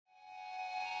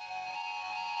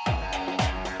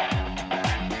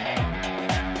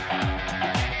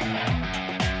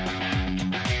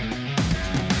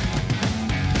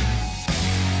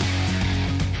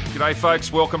G'day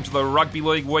folks, welcome to the Rugby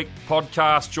League Week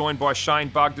podcast, joined by Shane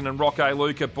Bugden and Rocco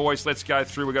Luca. Boys, let's go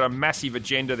through. We've got a massive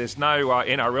agenda. There's no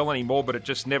NRL anymore, but it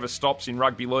just never stops in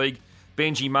Rugby League.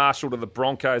 Benji Marshall to the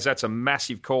Broncos, that's a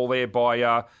massive call there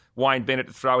by Wayne Bennett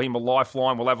to throw him a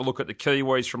lifeline. We'll have a look at the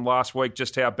Kiwis from last week,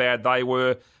 just how bad they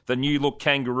were. The new look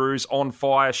Kangaroos on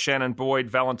fire, Shannon Boyd,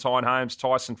 Valentine Holmes,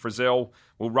 Tyson Frizzell.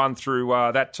 We'll run through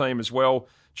that team as well.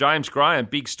 James Graham,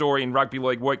 big story in Rugby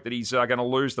League Week that he's going to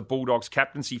lose the Bulldogs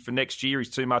captaincy for next year. He's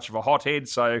too much of a hothead,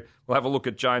 so we'll have a look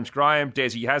at James Graham.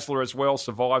 Desi Hasler as well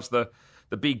survives the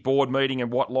big board meeting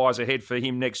and what lies ahead for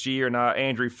him next year. And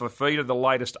Andrew Fafita, the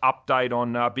latest update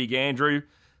on Big Andrew.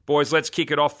 Boys, let's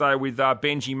kick it off, though, with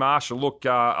Benji Marshall. Look,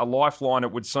 a lifeline,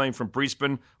 it would seem, from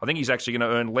Brisbane. I think he's actually going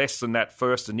to earn less than that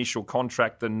first initial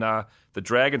contract than the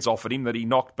Dragons offered him that he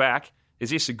knocked back. Is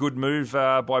this a good move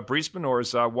by Brisbane, or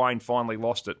has Wayne finally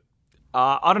lost it?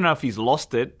 I don't know if he's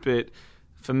lost it, but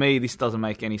for me, this doesn't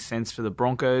make any sense for the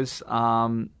Broncos.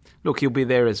 Look, he'll be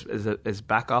there as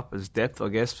backup, as depth, I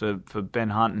guess, for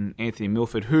Ben Hunt and Anthony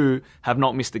Milford, who have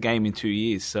not missed a game in 2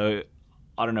 years. So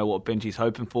I don't know what Benji's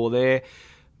hoping for there.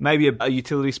 Maybe a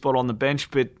utility spot on the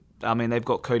bench, but I mean, they've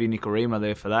got Cody Nikorima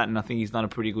there for that, and I think he's done a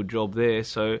pretty good job there.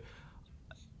 So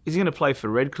is he going to play for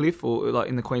Redcliffe or like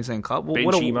in the Queensland Cup?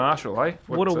 Benji Marshall, eh?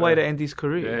 What a way to end his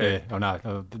career. Yeah, I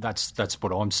know. That's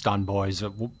what I'm stunned by is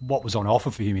what was on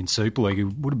offer for him in Super League. It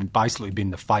would have basically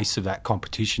been the face of that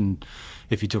competition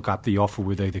if he took up the offer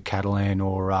with either Catalan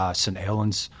or St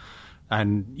Helens.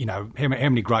 And, you know, how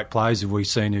many great players have we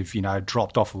seen who've, you know,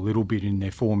 dropped off a little bit in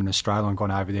their form in Australia and gone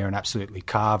over there and absolutely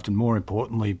carved and, more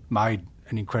importantly, made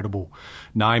an incredible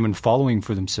name and following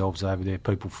for themselves over there.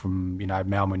 People from, you know,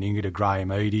 Mal Meninga to Graham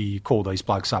Eady. You call these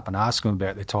blokes up and ask them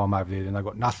about their time over there, and they've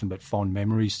got nothing but fond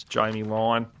memories. Jamie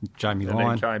Lyon. And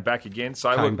then came back again.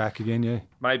 So came back again, yeah.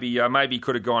 Maybe he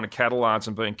could have gone to Catalans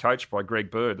and been coached by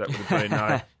Greg Bird. That would have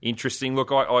been interesting. Look,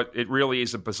 it really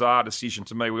is a bizarre decision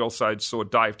to me. We also saw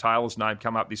Dave Taylor's name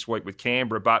come up this week with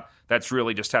Canberra, but that's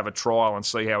really just have a trial and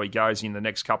see how he goes in the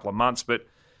next couple of months. But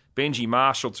Benji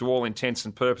Marshall, to all intents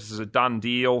and purposes, a done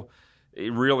deal.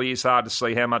 It really is hard to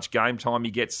see how much game time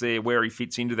he gets there, where he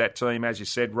fits into that team. As you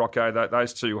said, Rocco,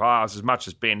 those two halves, as much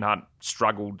as Ben Hunt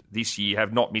struggled this year,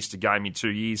 have not missed a game in 2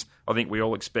 years. I think we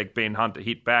all expect Ben Hunt to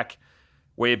hit back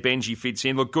where Benji fits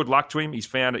in. Look, good luck to him. He's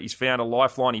found a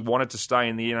lifeline. He wanted to stay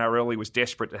in the NRL. He was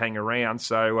desperate to hang around.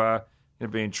 So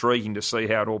it'll be intriguing to see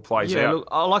how it all plays out. Look,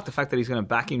 I like the fact that he's going to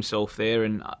back himself there,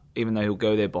 and even though he'll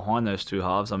go there behind those two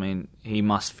halves, I mean, he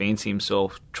must fancy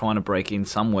himself trying to break in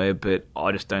somewhere, but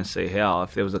I just don't see how.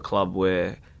 If there was a club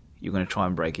where you're going to try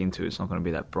and break into, it's not going to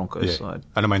be that Broncos side.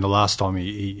 And I mean, the last time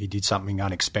he did something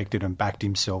unexpected and backed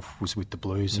himself was with the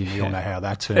Blues, and we all know how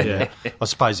that turned out. I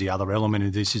suppose the other element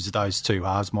of this is those two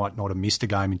halves might not have missed a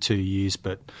game in 2 years,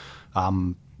 but,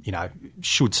 you know,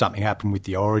 should something happen with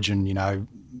the Origin, you know,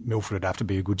 Milford would have to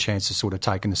be a good chance of sort of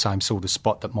taking the same sort of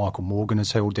spot that Michael Morgan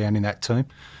has held down in that team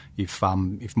if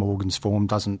Morgan's form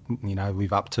doesn't, you know,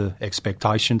 live up to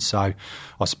expectations. So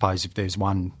I suppose if there's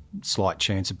one slight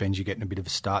chance of Benji getting a bit of a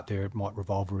start there, it might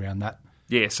revolve around that.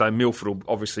 Yeah, so Milford will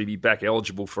obviously be back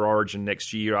eligible for Origin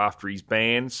next year after he's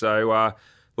banned. So,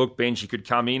 look, Benji could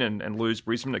come in and lose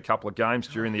Brisbane a couple of games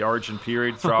during the Origin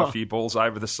period, throw a few balls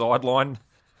over the sideline.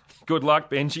 Good luck,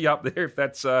 Benji, up there if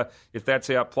that's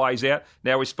how it plays out.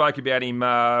 Now, we spoke about him,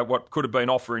 what could have been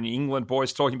offer in England,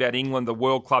 boys, talking about England, the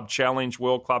World Club Challenge,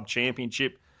 World Club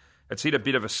Championship. It's hit a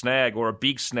bit of a snag, or a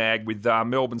big snag, with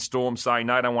Melbourne Storm saying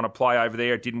no, don't want to play over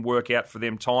there. It didn't work out for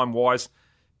them time-wise.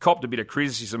 Copped a bit of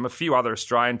criticism. A few other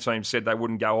Australian teams said they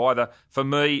wouldn't go either. For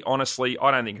me, honestly,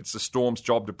 I don't think it's the Storm's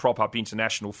job to prop up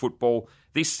international football.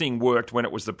 This thing worked when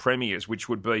it was the Premiers, which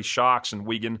would be Sharks and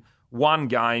Wigan. One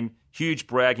game, huge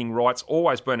bragging rights,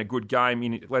 always been a good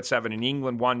game. Let's have it in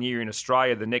England 1 year, in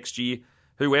Australia the next year.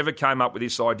 Whoever came up with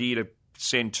this idea to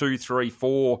send 2, 3,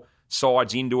 4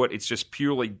 sides into it, it's just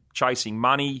purely chasing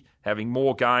money, having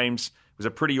more games. It was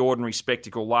a pretty ordinary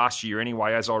spectacle last year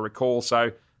anyway, as I recall.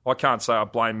 So I can't say I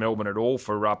blame Melbourne at all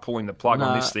for pulling the plug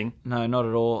on this thing. No, not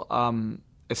at all.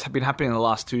 It's been happening in the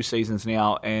last 2 seasons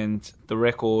now, and the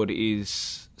record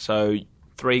is so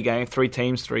 3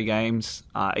 teams, 3 games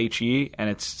each year, and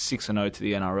it's 6-0 to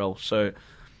the NRL. So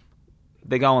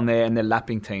they're going there and they're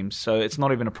lapping teams. So it's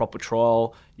not even a proper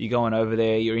trial. You're going over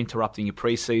there, you're interrupting your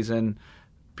pre-season,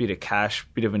 bit of cash,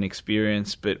 bit of an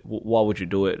experience, but why would you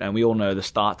do it? And we all know the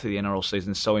start to the NRL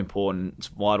season is so important. It's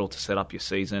vital to set up your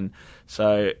season.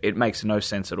 So it makes no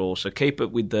sense at all. So keep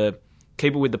it with the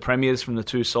Premiers from the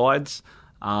 2 sides.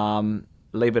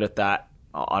 Leave it at that.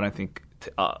 I don't think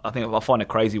I think I find it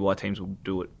crazy why teams will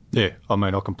do it. Yeah, I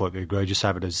mean, I completely agree. Just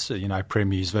have it as,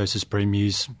 premiers versus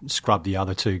premiers, scrub the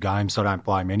other two games. I don't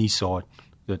blame any side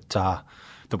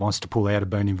that wants to pull out of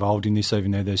being involved in this,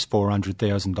 even though there's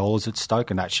 $400,000 at stake,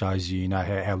 and that shows you,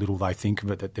 how little they think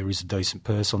of it, that there is a decent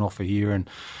purse on offer here and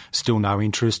still no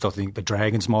interest. I think the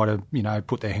Dragons might have,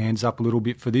 put their hands up a little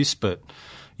bit for this, but,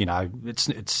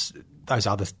 it's those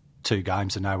other two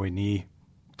games are nowhere near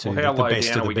how low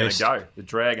down are we going to go? The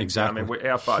Dragons. Exactly. I mean,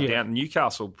 how far down?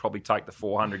 Newcastle will probably take the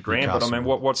 $400,000, but I mean,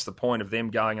 what's the point of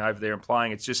them going over there and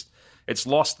playing? It's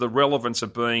lost the relevance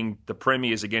of being the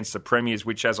premiers against the premiers,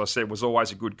 which, as I said, was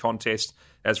always a good contest.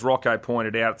 As Rocco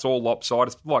pointed out, it's all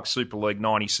lopsided. It's like Super League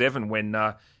 '97 when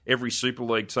every Super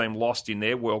League team lost in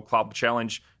their World Club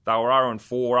Challenge. They were 0-4,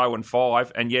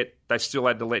 0-5, and yet they still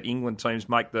had to let England teams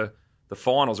make the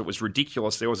finals. It was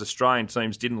ridiculous. There was Australian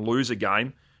teams didn't lose a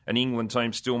game, and England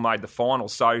teams still made the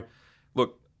finals. So,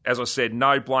 look, as I said,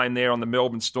 no blame there on the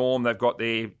Melbourne Storm. They've got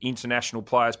their international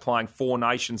players playing four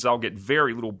nations. They'll get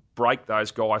very little break,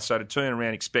 those guys. So to turn around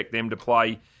and expect them to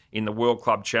play in the World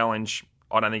Club Challenge,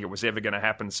 I don't think it was ever going to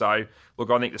happen. So, look,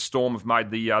 I think the Storm have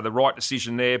made the right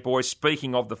decision there, boys.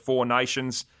 Speaking of the four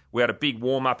nations, we had a big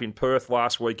warm-up in Perth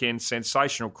last weekend.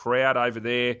 Sensational crowd over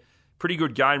there. Pretty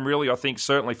good game, really, I think,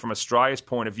 certainly from Australia's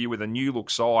point of view, with a new-look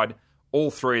side.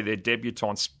 All three of their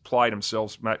debutants played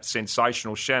themselves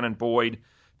sensational. Shannon Boyd,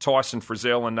 Tyson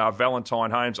Frizzell and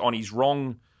Valentine Holmes on his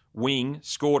wrong wing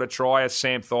scored a try. As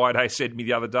Sam Thaiday said to me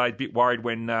the other day, a bit worried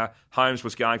when Holmes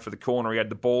was going for the corner. He had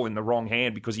the ball in the wrong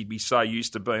hand because he'd be so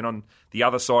used to being on the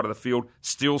other side of the field.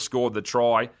 Still scored the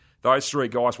try. Those three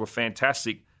guys were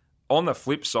fantastic. On the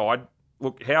flip side,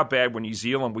 look, how bad were New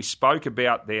Zealand? We spoke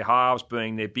about their halves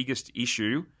being their biggest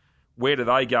issue. Where do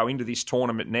they go into this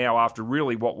tournament now after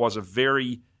really what was a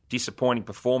very disappointing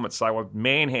performance? They were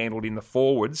manhandled in the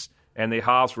forwards and their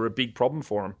halves were a big problem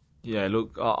for them. Yeah,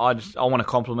 look, I want to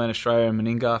compliment Australia and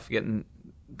Meninga for getting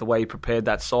the way he prepared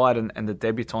that side and the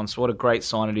debutants. What a great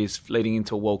sign it is leading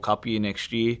into a World Cup year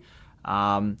next year.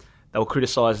 They were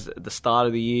criticised at the start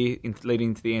of the year, leading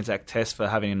into the Anzac Test, for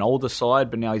having an older side,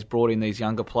 but now he's brought in these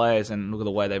younger players and look at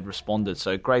the way they've responded.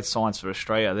 So great signs for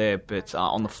Australia there. But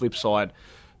on the flip side,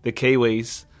 the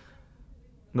Kiwis,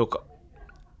 look,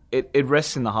 it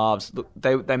rests in the halves. Look,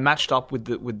 they matched up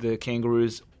with the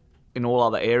Kangaroos in all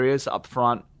other areas up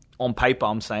front. On paper,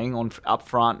 I'm saying, up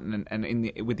front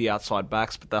and with the outside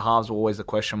backs, but the halves were always a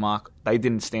question mark. They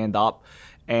didn't stand up,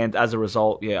 and as a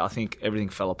result, I think everything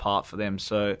fell apart for them.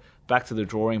 So back to the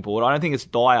drawing board. I don't think it's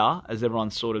dire, as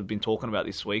everyone's sort of been talking about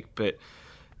this week, but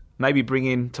maybe bring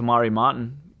in Tamari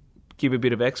Martin, give a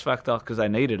bit of X factor because they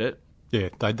needed it. Yeah,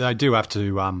 they do have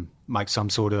to make some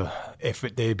sort of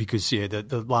effort there because,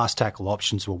 the last tackle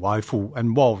options were woeful.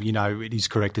 And while, it is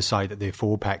correct to say that their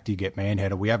four-pack did get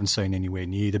manhandled, we haven't seen anywhere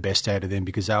near the best out of them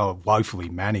because they were woefully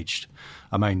managed.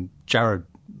 I mean, Jared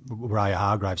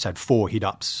Ray-Hargraves had 4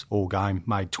 hit-ups all game,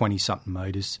 made 20-something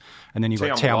metres. And then you've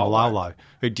got Taumalolo,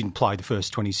 who didn't play the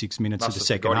first 26 minutes of the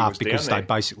second half because they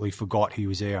basically forgot he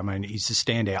was there. I mean, he's the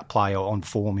standout player on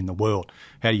form in the world.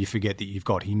 How do you forget that you've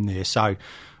got him there? So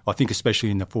I think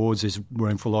especially in the forwards there's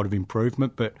room for a lot of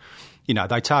improvement. But,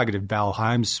 they targeted Val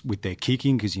Holmes with their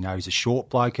kicking because, he's a short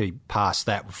bloke. He passed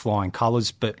that with flying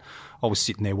colours. But I was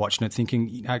sitting there watching it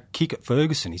thinking, kick at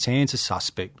Ferguson. His hand's are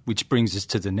suspect, which brings us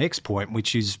to the next point,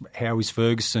 which is how is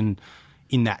Ferguson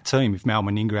in that team? If Mal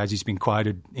Meninga, as he's been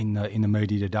quoted in the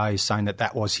media today, is saying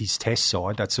that was his test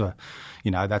side, that's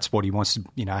what he wants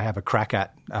to have a crack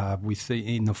at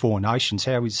in the Four Nations.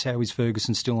 How is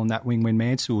Ferguson still on that wing when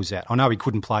Mansell was out? I know he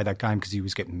couldn't play that game because he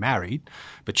was getting married,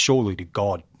 but surely to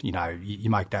God, you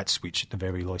make that switch at the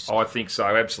very least. I think so,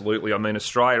 absolutely. I mean,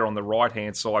 Australia on the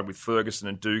right-hand side with Ferguson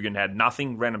and Dugan had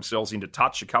nothing, ran themselves into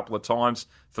touch a couple of times.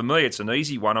 For me, it's an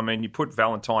easy one. I mean, you put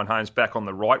Valentine Holmes back on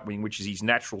the right wing, which is his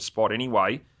natural spot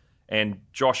anyway, and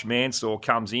Josh Mansour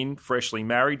comes in, freshly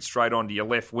married, straight onto your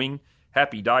left wing.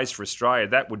 Happy days for Australia.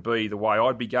 That would be the way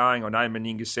I'd be going. I know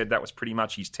Meninga said that was pretty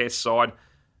much his test side.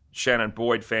 Shannon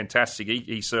Boyd, fantastic.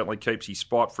 He certainly keeps his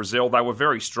spot. Frizzell, they were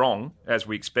very strong, as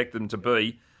we expect them to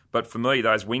be. But for me,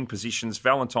 those wing positions,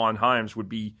 Valentine Holmes would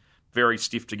be very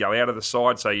stiff to go out of the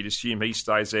side, so you'd assume he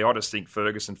stays there. I just think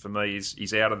Ferguson, for me,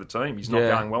 is out of the team. He's not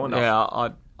going well enough.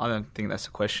 Yeah, I don't think that's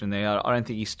a question there. I don't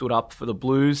think he stood up for the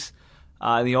Blues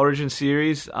in the Origin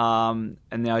series, and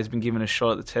now he's been given a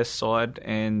shot at the Test side,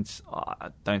 and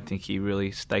I don't think he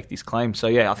really staked his claim. So,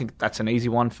 I think that's an easy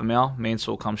one for Mal.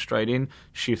 Mansour comes straight in,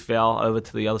 shift Val over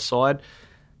to the other side.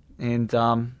 And,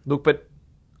 look, but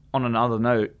on another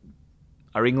note,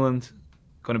 are England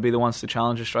going to be the ones to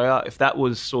challenge Australia? If that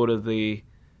was sort of the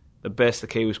best the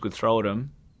Kiwis could throw at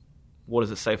them, what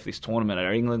does it say for this tournament?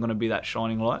 Are England going to be that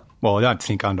shining light? Well, I don't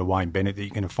think under Wayne Bennett that you're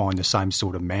going to find the same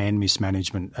sort of man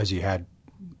mismanagement as you had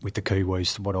with the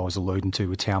Kiwis, what I was alluding to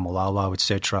with Taumalolo,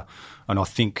 etc. And I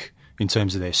think in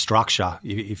terms of their structure,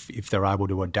 if they're able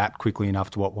to adapt quickly enough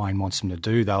to what Wayne wants them to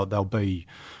do, they'll be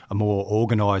a more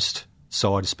organised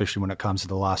side, especially when it comes to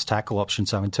the last tackle option.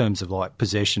 So in terms of like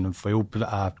possession and field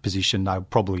position, they'll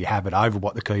probably have it over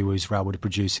what the Kiwis were able to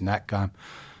produce in that game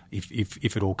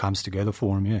if it all comes together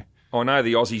for them, yeah. I know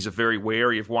the Aussies are very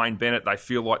wary of Wayne Bennett. They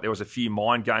feel like there was a few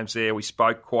mind games there. We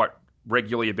spoke quite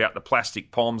regularly about the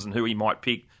plastic poms and who he might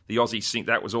pick. The Aussies think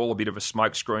that was all a bit of a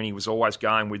smokescreen. He was always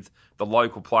going with the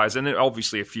local players, and then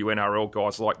obviously a few NRL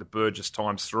guys like the Burgess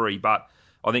 ×3, but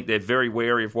I think they're very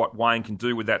wary of what Wayne can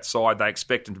do with that side. They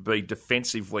expect him to be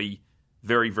defensively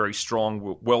very, very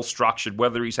strong, well-structured.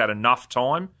 Whether he's had enough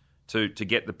time to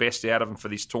get the best out of him for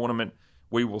this tournament,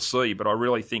 we will see. But I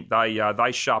really think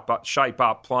they shape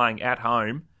up playing at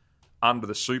home under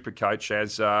the Supercoach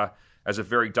as a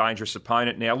very dangerous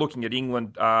opponent. Now, looking at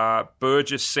England,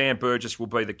 Sam Burgess will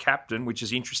be the captain, which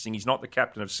is interesting. He's not the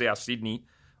captain of South Sydney,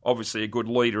 obviously a good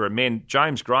leader of men.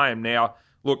 James Graham now...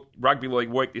 Look, Rugby League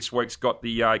Week this week's got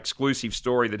the exclusive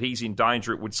story that he's in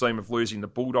danger, it would seem, of losing the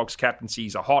Bulldogs captaincy.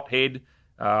 He's a hothead.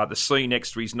 The C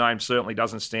next to his name certainly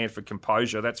doesn't stand for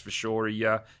composure, that's for sure.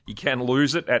 He can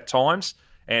lose it at times.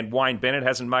 And Wayne Bennett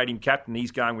hasn't made him captain. He's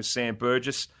going with Sam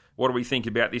Burgess. What do we think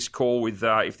about this call with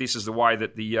if this is the way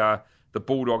that the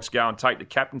Bulldogs go and take the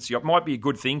captaincy? It might be a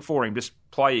good thing for him. Just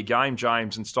play your game,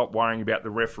 James, and stop worrying about the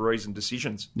referees and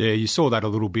decisions. Yeah, you saw that a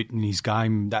little bit in his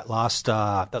game, that last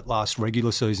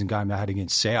regular season game they had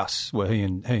against South, where he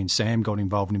and Sam got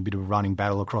involved in a bit of a running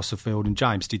battle across the field, and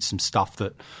James did some stuff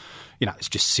that, it's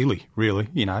just silly, really,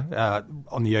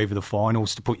 on the eve of the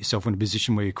finals to put yourself in a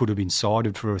position where you could have been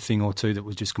sided for a thing or two that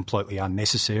was just completely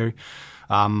unnecessary.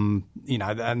 And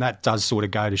that does sort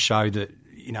of go to show that,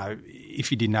 if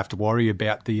you didn't have to worry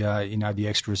about the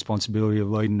extra responsibility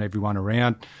of leading everyone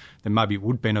around, then maybe it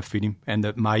would benefit him, and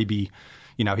that maybe,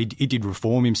 he did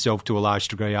reform himself to a large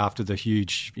degree after the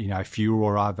huge,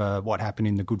 furore over what happened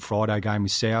in the Good Friday game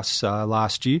with South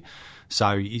last year.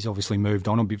 So he's obviously moved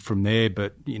on a bit from there.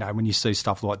 But, when you see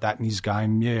stuff like that in his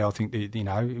game, yeah, I think that,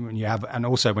 when you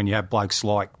have blokes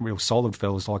like real solid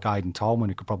fellas like Aidan Tolman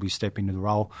who could probably step into the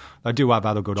role, they do have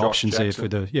other good options Jackson.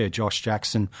 There for Josh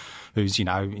Jackson, who's,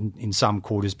 in some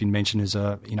quarters been mentioned as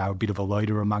a bit of a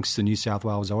leader amongst the New South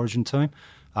Wales Origin team.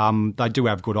 They do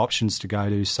have good options to go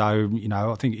to. So,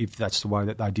 I think if that's the way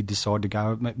that they did decide to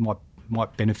go, it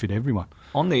might benefit everyone.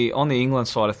 On the England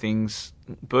side of things,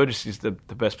 Burgess is the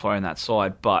best player in that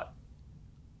side, but,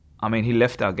 he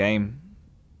left our game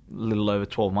a little over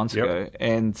 12 months ago.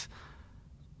 And,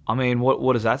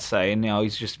 what does that say? And now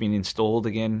he's just been installed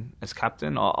again as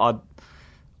captain. I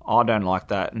don't like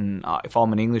that. And if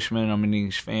I'm an Englishman, I'm an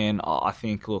English fan, I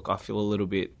think, I feel a little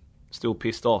bit still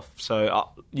pissed off. So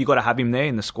you got to have him there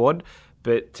in the squad,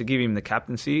 but to give him the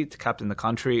captaincy, to captain the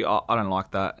country, I don't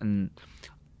like that. And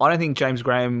I don't think James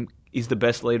Graham is the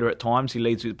best leader at times. He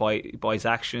leads by his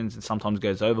actions and sometimes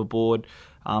goes overboard.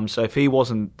 So if he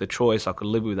wasn't the choice, I could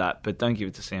live with that. But don't give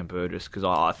it to Sam Burgess, because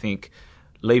I think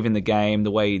leaving the game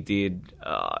the way he did,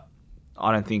 I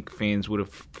don't think fans would have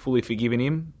fully forgiven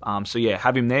him. So yeah,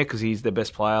 have him there because he's the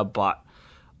best player, but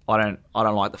I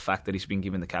don't like the fact that he's been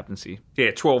given the captaincy.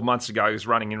 Yeah, 12 months ago he was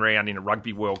running around in a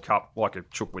Rugby World Cup like a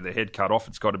chook with a head cut off.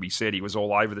 It's got to be said. He was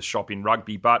all over the shop in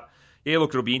rugby. But yeah, look,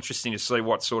 it'll be interesting to see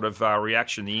what sort of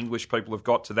reaction the English people have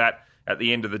got to that. At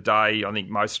the end of the day, I think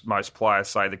most players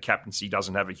say the captaincy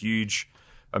doesn't have a huge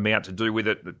amount to do with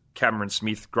it. But Cameron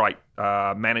Smith, great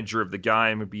manager of the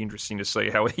game. It'd be interesting to see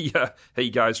how he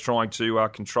goes trying to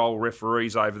control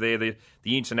referees over there. The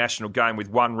international game with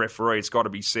one referee, it's got to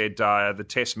be said, the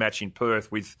test match in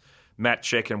Perth with Matt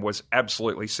Checken was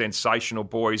absolutely sensational,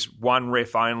 boys. One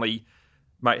ref only.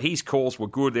 Mate, his calls were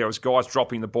good. There was guys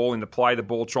dropping the ball in the play, the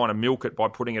ball trying to milk it by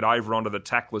putting it over onto the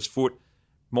tackler's foot.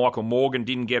 Michael Morgan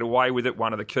didn't get away with it,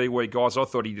 one of the Kiwi guys. I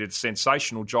thought he did a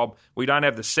sensational job. We don't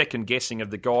have the second guessing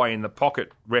of the guy in the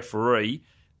pocket referee.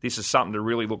 This is something to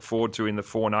really look forward to in the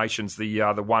Four Nations, the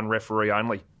one referee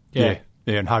only. Yeah,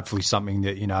 and hopefully something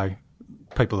that,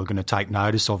 people are going to take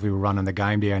notice of who are running the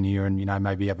game down here and,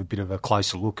 maybe have a bit of a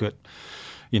closer look at,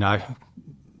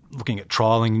 looking at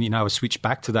trialling, a switch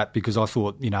back to that, because I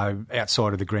thought,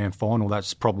 outside of the grand final,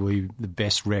 that's probably the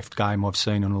best ref game I've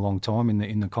seen in a long time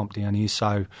in the comp down here.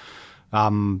 So,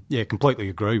 Completely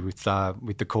agree with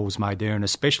the calls made there, and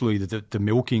especially the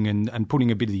milking and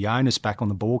putting a bit of the onus back on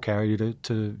the ball carrier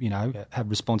to have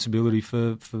responsibility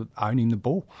for owning the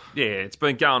ball. Yeah, it's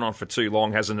been going on for too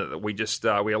long, hasn't it? That we just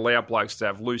we allow blokes to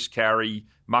have loose carry,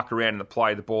 muck around in the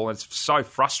play of the ball, and it's so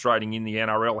frustrating in the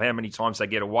NRL how many times they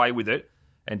get away with it,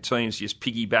 and teams just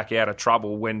piggyback out of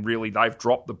trouble when really they've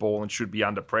dropped the ball and should be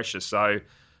under pressure. So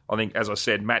I think, as I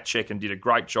said, Matt Checken did a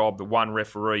great job. The one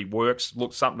referee works.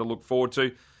 Something to look forward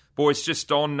to. Boys,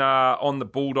 just on the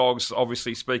Bulldogs,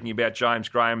 obviously speaking about James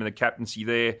Graham and the captaincy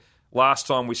there. Last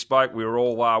time we spoke, we were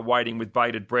all waiting with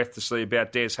bated breath to see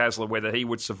about Des Hasler, whether he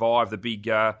would survive the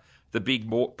big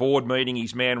board meeting.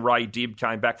 His man Ray Dibb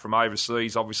came back from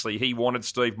overseas. Obviously, he wanted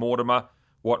Steve Mortimer.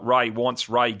 What Ray wants,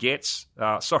 Ray gets.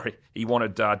 He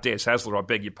wanted Des Hasler, I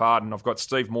beg your pardon. I've got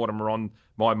Steve Mortimer on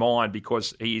my mind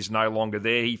because he is no longer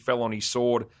there. He fell on his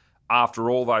sword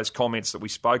after all those comments that we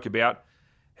spoke about.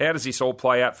 How does this all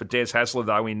play out for Des Hasler,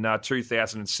 though, in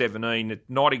 2017? It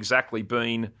not exactly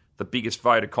been the biggest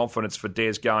vote of confidence for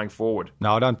Des going forward.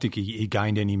 No, I don't think he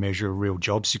gained any measure of real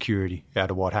job security out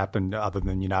of what happened, other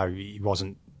than, he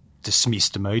wasn't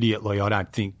dismissed immediately. I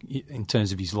don't think, in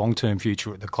terms of his long-term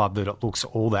future at the club, that it looks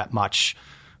all that much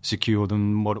secure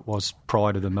than what it was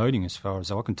prior to the meeting, as far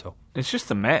as I can tell. It's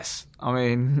just a mess. I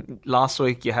mean, last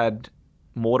week you had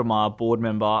Mortimer, a board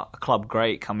member, a club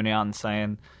great, coming out and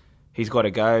saying he's got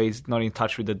to go, he's not in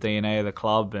touch with the DNA of the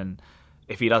club, and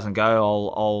if he doesn't go,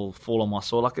 I'll fall on my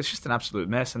sword. Like, it's just an absolute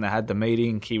mess. And they had the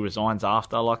meeting, he resigns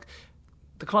after. Like,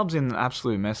 the club's in an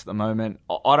absolute mess at the moment.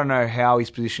 I don't know how his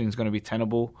position is going to be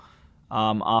tenable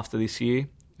after this year.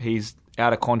 He's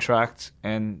out of contract,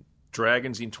 and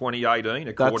Dragons in 2018,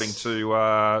 according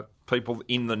to people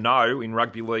in the know in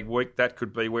Rugby League Week, that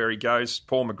could be where he goes.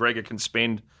 Paul McGregor can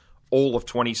spend all of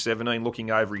 2017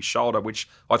 looking over his shoulder, which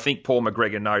I think Paul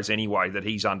McGregor knows anyway, that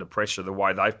he's under pressure the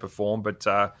way they've performed. But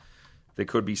there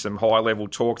could be some high-level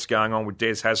talks going on with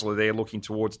Des Hasler there, looking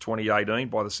towards 2018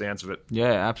 by the sounds of it.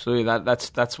 Yeah, absolutely.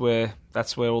 That's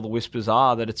where all the whispers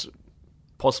are, that it's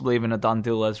possibly even a done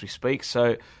deal as we speak.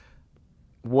 So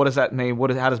what does that mean?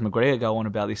 How does McGregor go on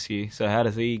about this year? So how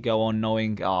does he go on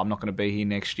knowing, I'm not going to be here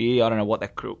next year? I don't know what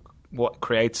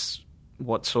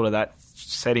sort of that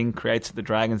setting creates at the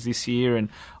Dragons this year, and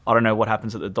I don't know what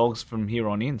happens at the Dogs from here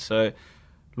on in. So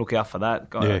look out for that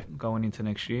going into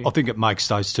next year. I think it makes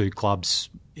those two clubs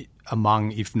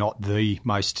among, if not the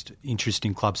most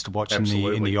interesting clubs to watch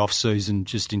in the off-season,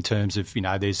 just in terms of,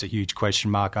 there's a huge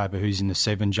question mark over who's in the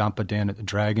 7 jumper down at the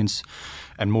Dragons.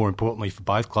 And more importantly for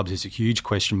both clubs, there's a huge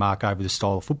question mark over the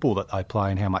style of football that they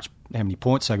play and how many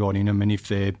points they got in them, and if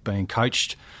they're being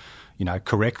coached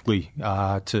correctly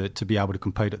to be able to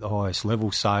compete at the highest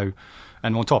level. So,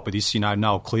 and on top of this,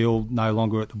 Noel Cleal no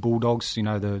longer at the Bulldogs,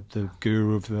 the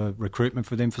guru of recruitment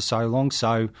for them for so long.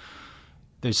 So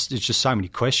there's just so many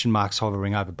question marks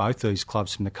hovering over both these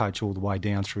clubs, from the coach all the way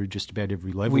down through just about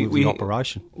every level of the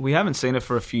operation. We haven't seen it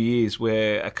for a few years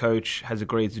where a coach has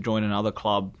agreed to join another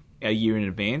club a year in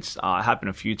advance. It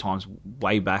happened a few times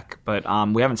way back, but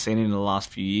we haven't seen it in the last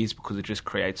few years because it just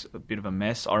creates a bit of a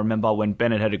mess. I remember when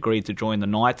Bennett had agreed to join the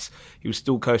Knights, he was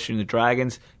still coaching the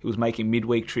Dragons. He was making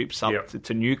midweek trips up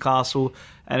to Newcastle,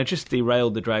 and it just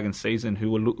derailed the Dragons season,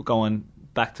 who were going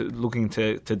back to looking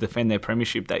to defend their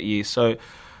premiership that year. So,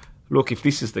 look, if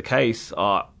this is the case,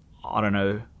 I don't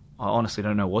know. I honestly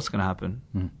don't know what's going to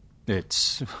happen.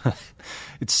 It's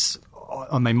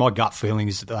I mean, my gut feeling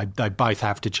is that they both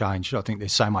have to change. I think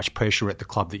there's so much pressure at the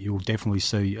club that you'll definitely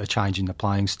see a change in the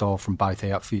playing style from both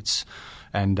outfits.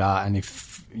 And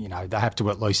if they have to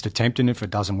at least attempt it. If it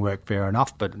doesn't work, fair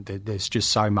enough. But there's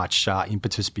just so much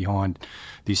impetus behind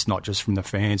this, not just from the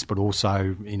fans, but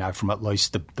also from at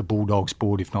least the Bulldogs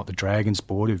board, if not the Dragons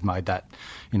board, who've made that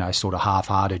sort of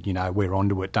half-hearted. We're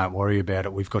onto it. Don't worry about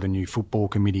it. We've got a new football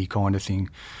committee kind of thing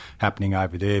happening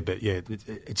over there. But yeah,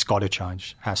 it's got to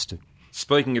change. Has to.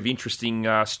 Speaking of interesting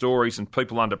stories and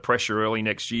people under pressure early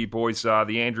next year, boys,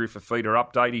 the Andrew Fifita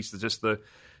update. He's just the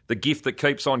gift that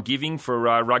keeps on giving for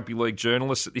rugby league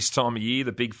journalists at this time of year,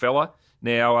 the big fella.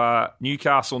 Now,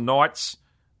 Newcastle Knights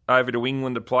over to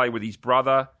England to play with his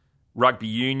brother, Rugby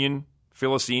Union.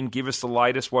 Fill us in, give us the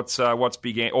latest. What's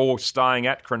big, or staying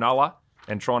at Cronulla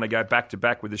and trying to go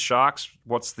back-to-back with the Sharks.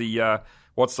 What's the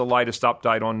latest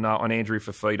update on Andrew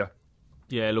Fifita?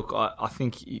 Yeah, look, I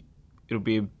think it'll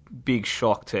be a big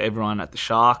shock to everyone at the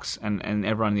Sharks and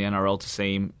everyone in the NRL to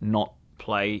see him not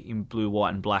play in blue,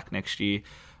 white and black next year.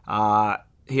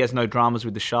 He has no dramas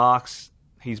with the Sharks.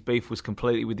 His beef was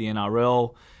completely with the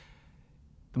NRL.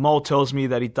 The mole tells me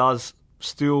that he does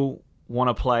still want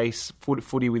to play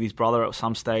footy with his brother at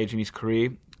some stage in his career.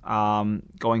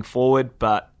 going forward,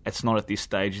 but it's not at this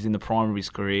stage. He's in the prime of his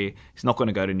career. He's not going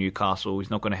to go to Newcastle. He's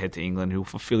not going to head to England. He'll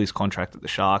fulfil his contract at the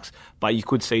Sharks. But you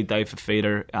could see Dave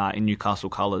Fifita in Newcastle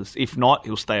colours. If not,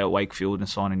 he'll stay at Wakefield and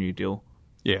sign a new deal.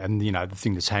 Yeah, and the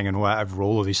thing that's hanging over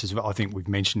all of this is, I think we've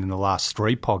mentioned in the last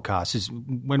 3 podcasts, is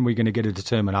when we're going to get a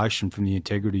determination from the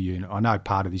integrity unit. I know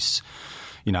part of this,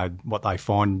 what they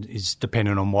find is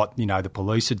dependent on what, the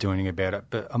police are doing about it.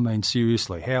 But, I mean,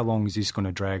 seriously, how long is this going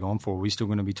to drag on for? Are we still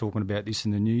going to be talking about this in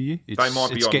the new year? They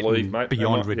might be on leave, mate.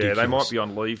 Beyond ridiculous. Yeah, they might be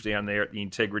on leave down there at the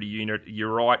integrity unit.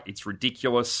 You're right, it's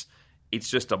ridiculous. It's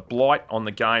just a blight on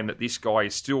the game that this guy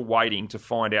is still waiting to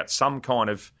find out some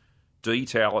kind of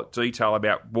detail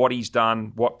about what he's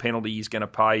done, what penalty he's going to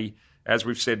pay. As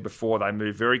we've said before, they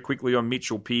moved very quickly on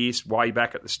Mitchell Pearce way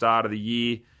back at the start of the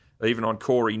year, even on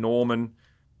Corey Norman.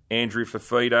 Andrew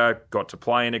Fifita got to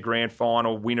play in a grand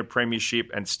final, win a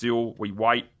premiership, and still we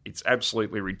wait. It's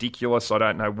absolutely ridiculous. I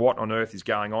don't know what on earth is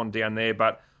going on down there,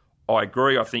 but I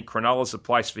agree. I think Cronulla's the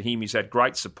place for him. He's had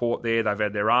great support there. They've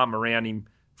had their arm around him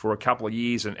for a couple of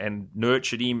years and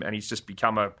nurtured him, and he's just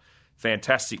become a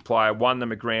fantastic player, won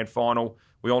them a grand final.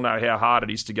 We all know how hard it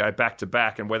is to go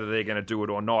back-to-back, and whether they're going to do it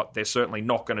or not, they're certainly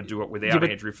not going to do it without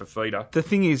Andrew Fifita. The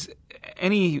thing is,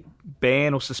 any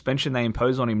ban or suspension they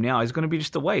impose on him now is going to be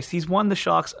just a waste. He's won the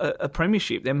Sharks a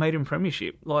premiership. They made him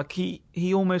premiership. Like,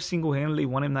 he almost single-handedly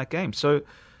won him that game. So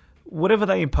whatever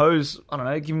they impose, I don't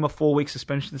know, give him a 4-week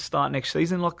suspension to start next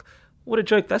season, like, what a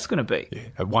joke that's going to be. Yeah,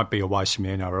 it won't be a waste from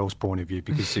the NRL's point of view,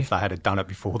 because if they had done it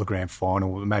before the grand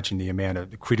final, imagine the amount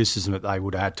of criticism that they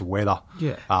would have had to weather.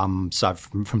 Yeah. So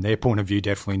from their point of view,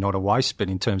 definitely not a waste. But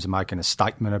in terms of making a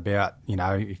statement about,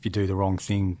 if you do the wrong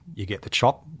thing, you get the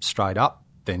chop straight up,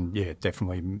 then, yeah,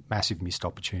 definitely massive missed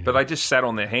opportunity. But they just sat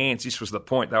on their hands. This was the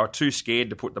point. They were too scared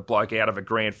to put the bloke out of a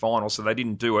grand final, so they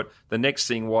didn't do it. The next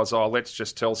thing was, let's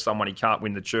just tell someone he can't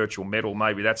win the Churchill medal.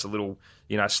 Maybe that's a little,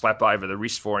 slap over the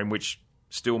wrist for him, which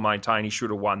still maintain he should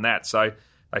have won that. So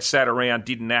they sat around,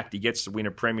 didn't act. He gets to win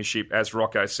a premiership. As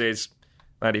Rocco says,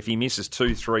 mate, if he misses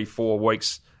 2, 3, 4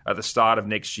 weeks at the start of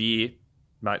next year,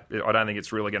 mate, I don't think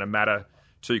it's really going to matter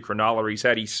to Cronulla.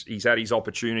 He's had his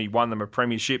opportunity, won them a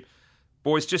premiership.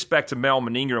 Boys, just back to Mal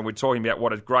Meninga, and we're talking about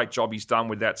what a great job he's done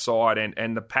with that side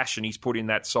and the passion he's put in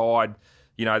that side.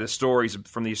 The stories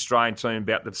from the Australian team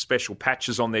about the special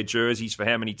patches on their jerseys for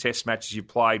how many test matches you've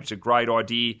played. It's a great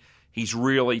idea. He's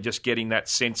really just getting that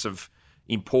sense of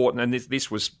important, and this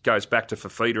goes back to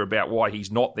Fifita about why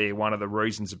he's not there. One of the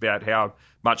reasons about how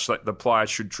much the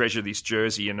players should treasure this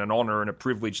jersey and an honour and a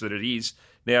privilege that it is.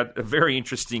 Now, a very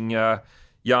interesting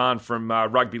yarn from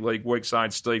Rugby League Week's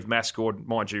own Steve Mascord,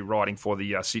 mind you, writing for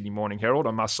the Sydney Morning Herald,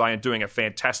 I must say, and doing a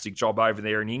fantastic job over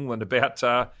there in England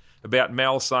about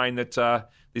Mal saying that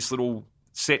this little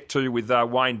set to with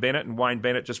Wayne Bennett, and Wayne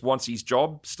Bennett just wants his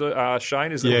job.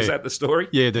 Shane, was that the story?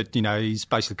 Yeah, that he's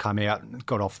basically come out and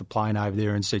got off the plane over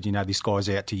there and said, this guy's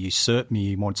out to usurp me.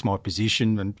 He wants my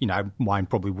position, and Wayne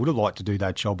probably would have liked to do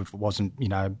that job if it wasn't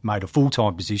made a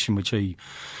full-time position, which he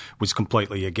was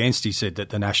completely against. He said that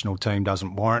the national team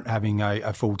doesn't warrant having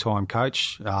a full-time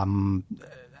coach,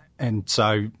 and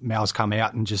so Mal's come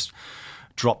out and just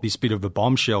drop this bit of a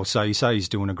bombshell. So you say he's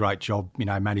doing a great job,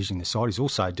 managing the side. He's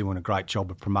also doing a great job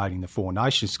of promoting the Four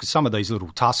Nations, because some of these little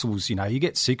tussles, you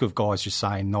get sick of guys just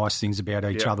saying nice things about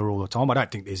each other all the time. I don't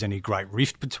think there's any great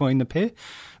rift between the pair,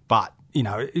 but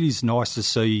it is nice to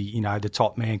see the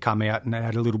top man come out and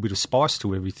add a little bit of spice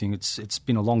to everything. It's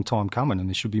been a long time coming, and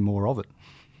there should be more of it.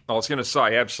 I was going to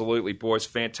say, absolutely, boys.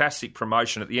 Fantastic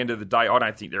promotion. At the end of the day, I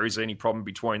don't think there is any problem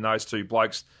between those two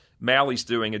blokes. Mally's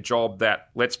doing a job that,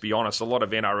 let's be honest, a lot of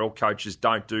NRL coaches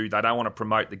don't do. They don't want to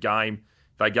promote the game.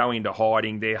 They go into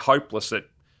hiding. They're hopeless at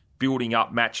building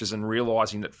up matches and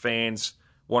realising that fans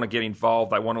want to get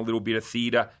involved. They want a little bit of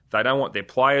theatre. They don't want their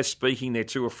players speaking. They're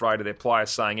too afraid of their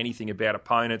players saying anything about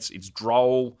opponents. It's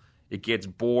droll. It gets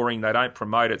boring. They don't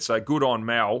promote it. So good on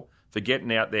Mal for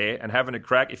getting out there and having a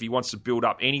crack. If he wants to build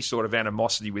up any sort of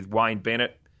animosity with Wayne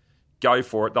Bennett, go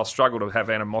for it. They'll struggle to have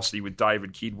animosity with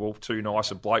David Kidwell, too nice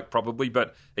a bloke probably,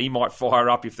 but he might fire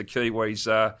up if the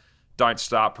Kiwis don't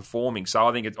start performing. So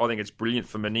I think it's brilliant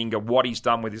for Meninga what he's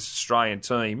done with this Australian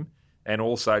team, and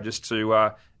also just to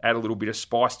add a little bit of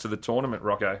spice to the tournament,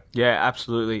 Rocco. Yeah,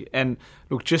 absolutely. And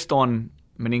look, just on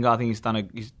Meninga, I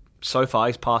think so far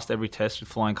he's passed every test with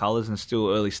flying colours and still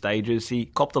early stages. He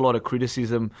copped a lot of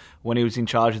criticism when he was in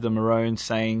charge of the Maroons,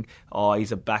 saying,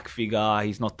 he's a back figure,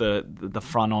 he's not the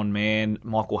front-on man.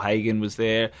 Michael Hagan was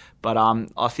there. But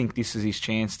I think this is his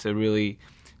chance to really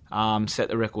set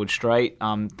the record straight.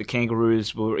 The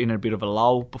Kangaroos were in a bit of a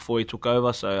lull before he took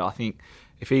over, so I think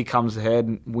if he comes ahead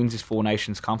and wins his Four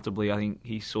Nations comfortably, I think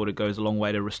he sort of goes a long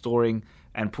way to restoring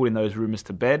and putting those rumours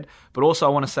to bed. But also I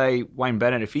want to say Wayne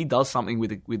Bennett, if he does something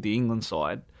with the England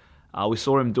side, we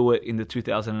saw him do it in the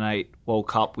 2008 World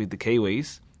Cup with the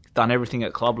Kiwis, done everything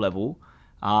at club level.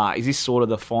 Is this sort of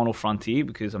the final frontier?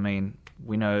 Because, I mean,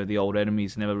 we know the old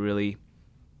enemies never really...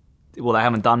 Well, they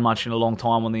haven't done much in a long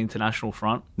time on the international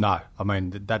front. No, I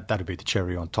mean, that'd be the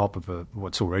cherry on top of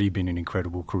what's already been an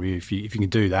incredible career. If you can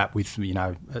do that with,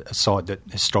 a side that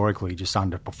historically just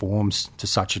underperforms to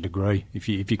such a degree, if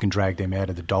you can drag them out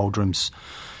of the doldrums,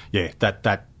 yeah,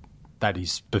 that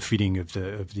is befitting of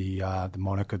the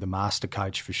moniker, the master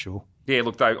coach, for sure. Yeah,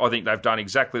 look, I think they've done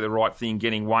exactly the right thing,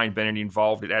 getting Wayne Bennett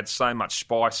involved. It adds so much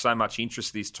spice, so much interest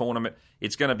to this tournament.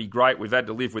 It's going to be great. We've had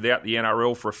to live without the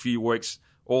NRL for a few weeks.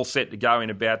 All set to go in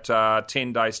about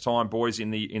 10 days' time, boys, in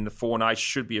the Four Nations.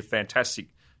 Should be a fantastic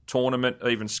tournament.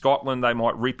 Even Scotland, they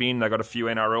might rip in. They've got a few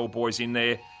NRL boys in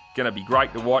there. Going to be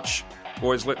great to watch.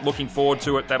 Boys, looking forward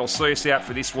to it. That'll see us out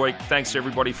for this week. Thanks,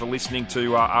 everybody, for listening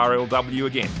to RLW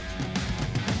again.